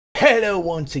Hello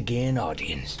once again,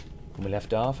 audience. When we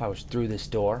left off, I was through this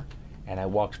door, and I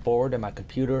walked forward and my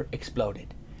computer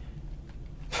exploded.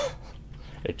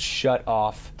 It shut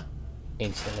off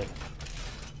instantly.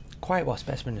 Quiet while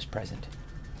specimen is present.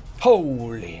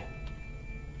 Holy!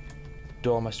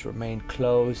 Door must remain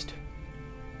closed.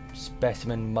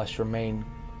 Specimen must remain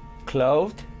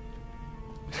clothed.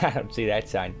 I don't see that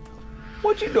sign.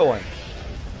 What you doing?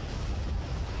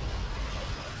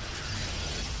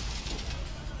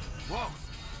 Whoa!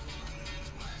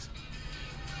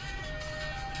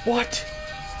 What?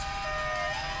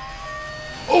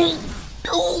 Oh!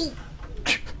 Oh!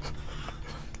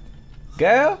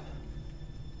 Girl?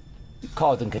 You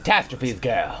causing catastrophes,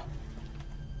 girl.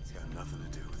 It's got nothing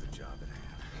to do with the job at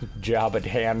hand. Job at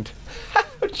hand.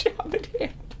 Job at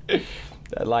hand.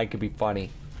 That line could be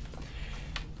funny.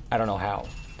 I don't know how,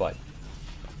 but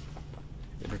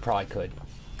it probably could.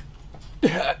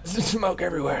 Smoke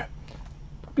everywhere.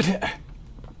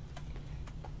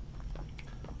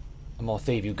 I'm gonna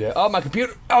save you, girl. Oh, my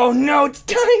computer. Oh no, it's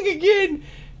dying again.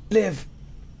 Live,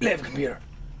 computer.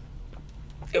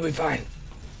 You'll be fine.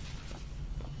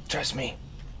 Trust me.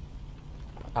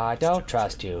 I don't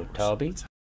trust you, Toby.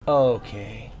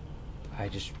 Okay. I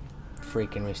just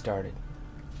freaking restarted.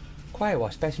 Quiet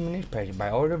while specimen is present by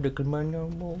order of the commander.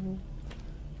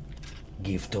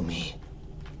 Give to me.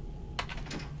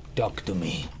 Talk to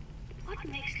me. What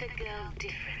makes the girl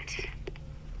different?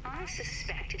 I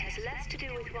suspect it has less to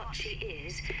do with what she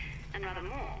is, and rather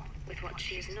more with what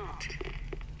she is not.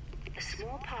 A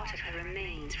small part of her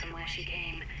remains from where she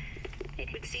came.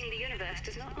 It would seem the universe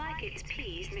does not like its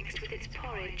peas mixed with its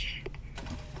porridge.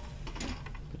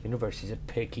 The universe is a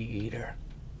picky eater.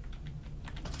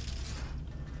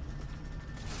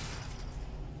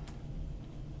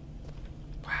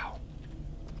 Wow.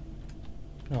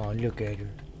 Oh, look at her.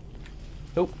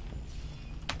 Oh.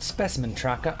 Specimen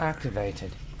tracker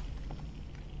activated.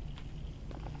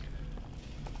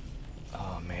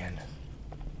 Oh, man.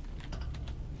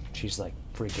 She's like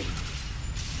freaking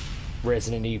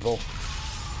Resident Evil.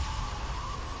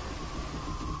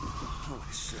 Holy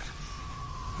shit.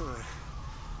 Alright.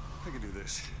 I can do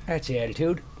this. That's the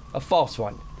attitude. A false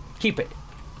one. Keep it.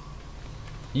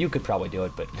 You could probably do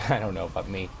it, but I don't know about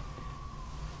me.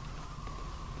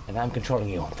 And I'm controlling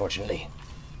you, unfortunately.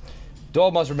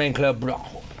 Door must remain closed.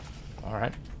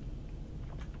 Alright.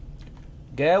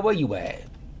 Girl, where you at?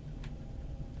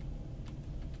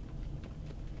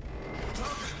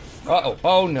 Uh-oh.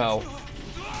 Oh, no.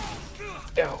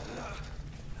 Ow.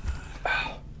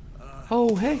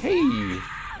 Oh, hey, hey.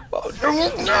 Oh,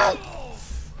 no.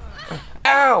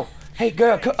 Ow. Hey,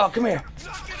 girl, come here.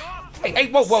 Hey,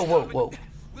 whoa.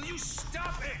 Will you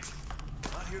stop it?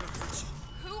 I'm not here to hurt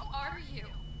you. Who are you?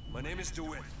 My name is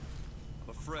DeWitt. I'm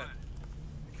a friend.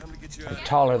 I come to get you out I'm of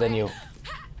taller than you.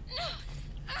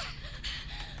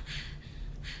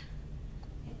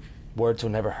 Words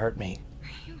will never hurt me. Are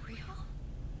you real?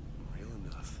 real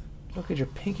enough. Look at your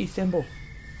pinky symbol.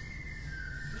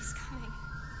 He's coming.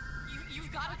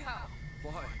 You've got to go.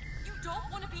 Why? You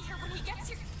don't want to be here when he gets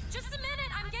here. Just a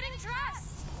minute, I'm getting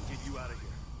dressed. Get you out of here.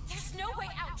 There's no way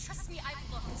out. Trust me,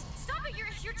 I've looked. Stop it,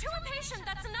 you're too impatient.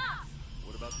 That's enough.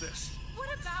 What about this? What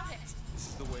about it? This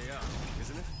is the way out,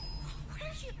 isn't it? What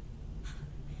are you?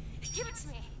 Give it to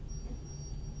me.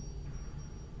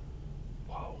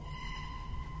 Whoa.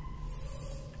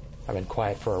 I've been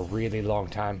quiet for a really long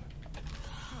time.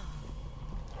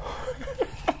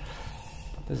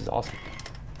 This is awesome.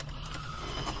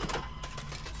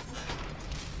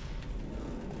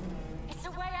 It's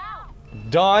a way out.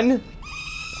 Done.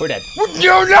 We're dead.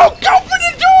 No! Open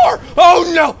the door! Oh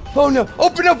no!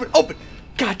 Open!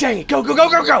 God dang it! Go!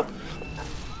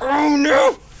 Oh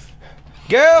no!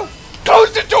 Girl,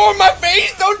 close the door in my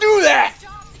face! Don't do that!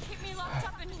 Job to keep me locked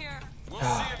up in here. We'll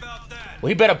see about that.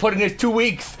 We better put in this 2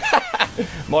 weeks.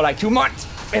 More like 2 months.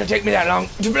 It'll take me that long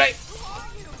to play Who are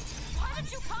you? Why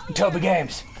did you come Toby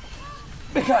Games.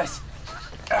 Because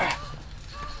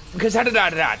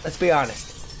da-da-da-da-da. Let's be honest.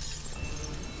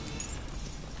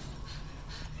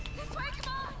 This way,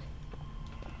 come on.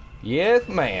 Yes,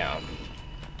 ma'am.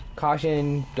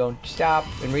 Caution, don't stop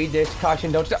and read this.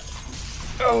 Caution, don't stop.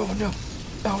 Oh no.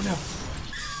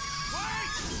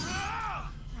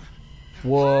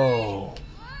 Whoa.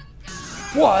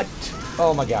 What?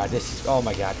 Oh my god, oh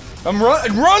my god. I'm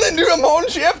running, dude, I'm on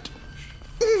shift.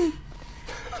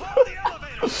 Call the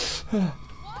elevator.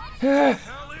 What the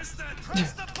hell is that?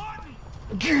 Press the button.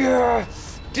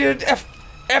 Dude, F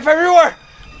everywhere.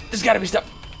 There's gotta be stuff.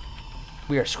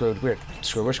 We are screwed. We're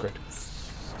screwed.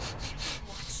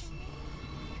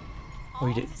 Oh,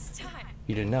 you did. This time.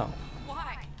 You didn't know.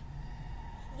 Why?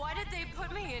 Why did they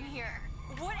put me in here?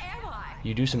 What am I?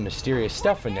 You do some mysterious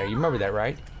stuff in there. You remember that,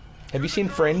 right? Have you seen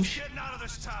Fringe? Getting out of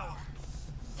this tower.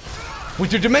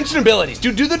 With your dimension abilities.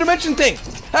 Do the dimension thing.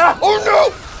 Ah! Oh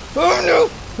no! Oh no!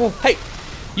 Oh, hey!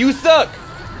 You suck!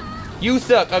 You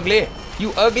suck, ugly.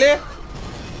 You ugly?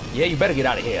 Yeah, you better get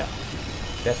out of here.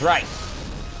 That's right.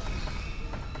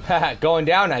 Haha, going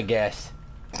down, I guess.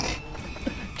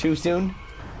 Too soon?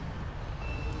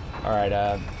 Alright,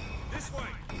 This way.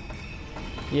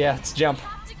 yeah, let's jump. You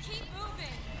have to keep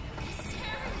moving. He's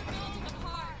tearing the building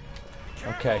apart.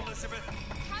 Okay. Elizabeth.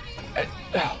 How do you know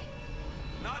my Oh,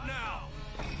 Not now.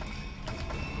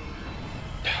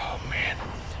 oh, man.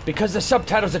 Because the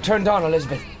subtitles are turned on,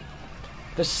 Elizabeth.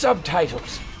 The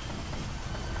subtitles.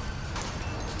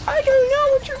 I don't know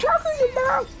what you're talking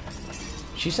about.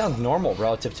 She sounds normal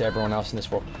relative to everyone else in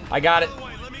this world. I got it. By the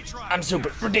way, let me try. I'm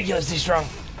super ridiculously strong.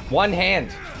 One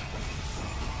hand.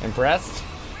 Impressed?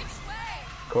 which way?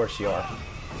 Of course you are.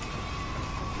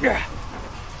 Yeah.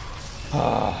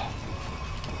 Ah.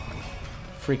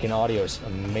 Freaking audio's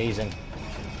amazing.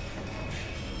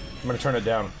 I'm gonna turn it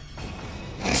down.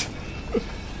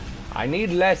 I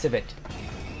need less of it.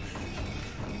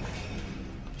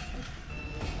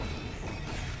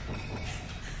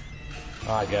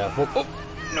 Oh, I got. Oh, oh,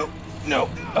 no, no,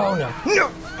 oh no, no,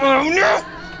 oh no.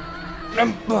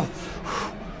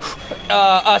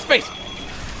 Space.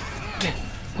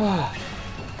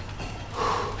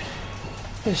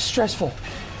 It's stressful.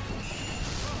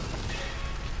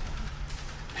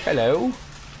 Hello.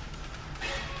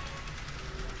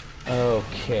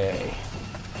 Okay.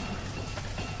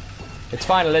 It's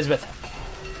fine, Elizabeth.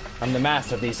 I'm the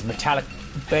master of these metallic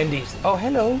bendies. Oh,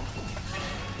 hello.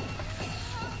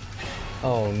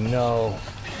 Oh, no.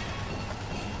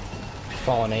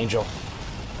 Fallen angel.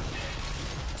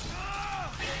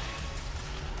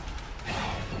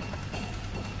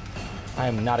 I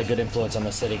am not a good influence on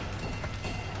the city.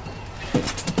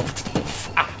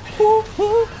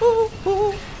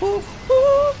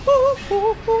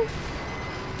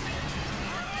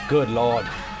 Good lord.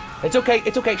 It's okay,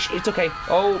 it's okay, it's okay.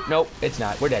 Oh, no, it's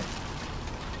not. We're dead.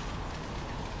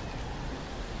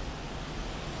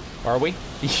 Are we?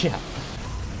 Yeah.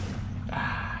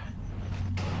 Ah.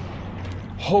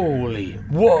 Holy,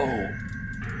 whoa.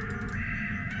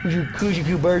 You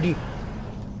coochie birdie.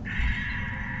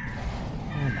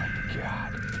 Oh my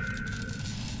god.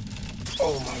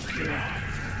 Oh my god.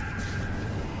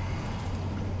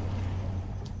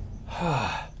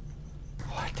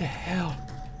 What the hell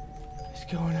is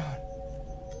going on?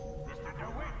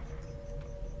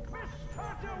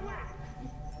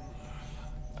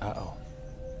 Uh-oh.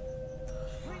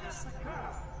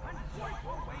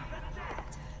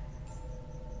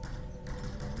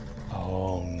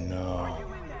 Oh no.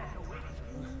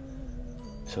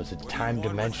 So it's a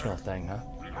time-dimensional thing, huh?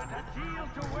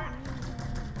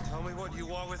 Tell me what you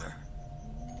want with her.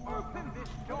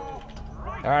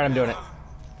 Alright, I'm doing it.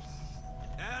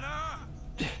 Anna!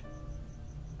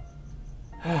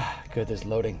 Good, there's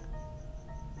loading.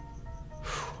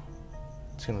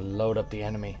 It's gonna load up the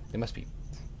enemy. They must be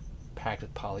packed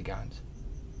with polygons.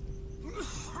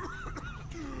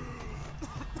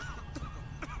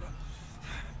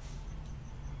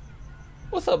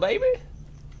 What's up, baby?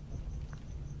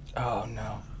 Oh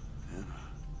no.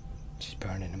 She's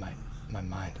burned into my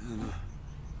mind.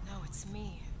 No, it's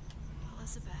me,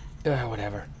 Elizabeth.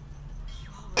 Whatever. You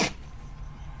already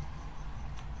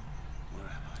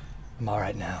I'm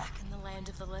alright now. back in the land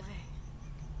of the living.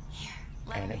 Here,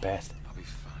 let And me. at best. I'll be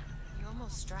fine. You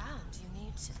almost drowned. You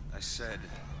need to. I said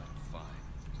I'm fine.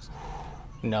 Just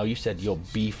No, you said you'll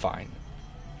be fine.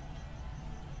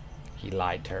 He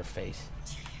lied to her face.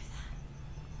 Do you hear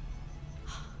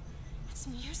that? It's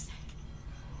music.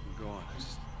 go on. I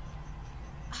just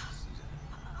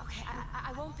Okay,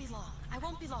 I won't be long. I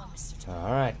won't be long, Mr. Jones.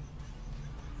 Alright.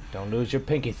 Don't lose your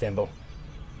pinky thimble.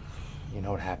 You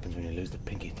know what happens when you lose the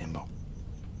pinky thimble.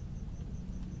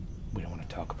 We don't want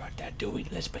to talk about that, do we,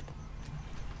 Elizabeth?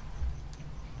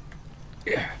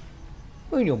 Yeah.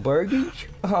 We know birdies.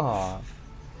 Aw.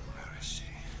 where is she?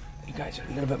 You guys are a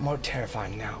little bit more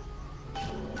terrifying now.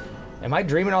 Am I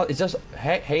dreaming all? Is this?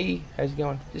 Hey, how's it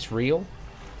going? Is this real?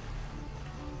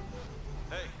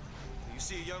 Hey, you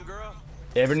see a young girl?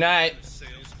 Every night.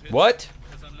 Sales pitch? What?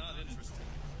 Because I'm not interested.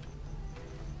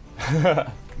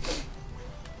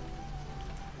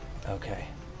 Okay.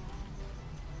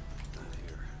 Not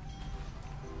here.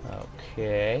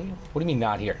 Okay. What do you mean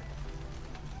not here?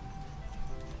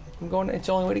 I'm going. It's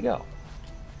the only way to go.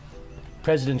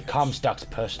 President Comstock's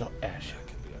personal ash. I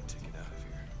can be. I'm taken out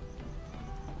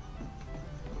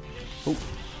of here. Ooh.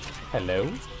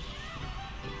 Hello.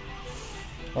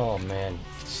 Oh man,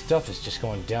 stuff is just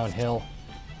going downhill.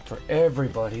 for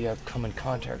everybody I've come in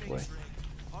contact with.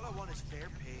 All I want is fair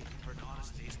pay for an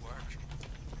honest day's work.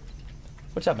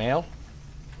 What's up, Mail?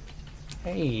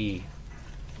 Hey,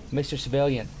 Mr.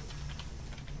 Civilian.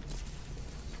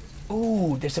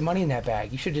 Ooh, there's some money in that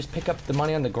bag. You should just pick up the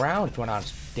money on the ground if you want an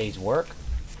honest day's work.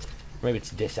 Or maybe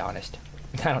it's dishonest.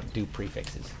 I don't do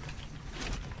prefixes.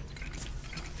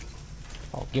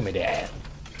 Oh, give me that.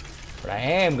 But I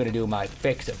am going to do my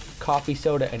fix of coffee,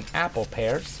 soda, and apple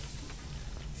pears.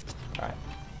 Alright.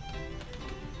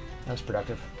 That was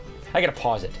productive. I gotta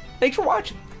pause it. Thanks for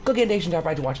watching. Click in Nation to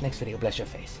watch the next video. Bless your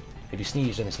face. If you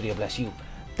sneeze in this video, bless you.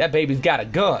 That baby's got a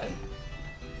gun.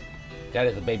 That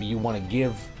is a baby you want to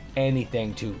give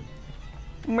anything to.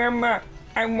 Mama,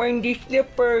 I'm wearing these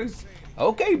slippers.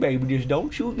 Okay, baby, just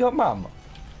don't shoot your mama.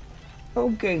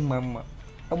 Okay, mama.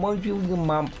 I won't shoot your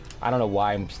mama. I don't know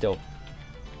why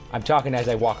I'm talking as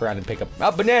I walk around and pick up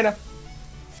a banana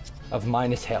of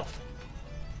minus health.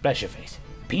 Bless your face.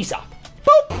 Peace out.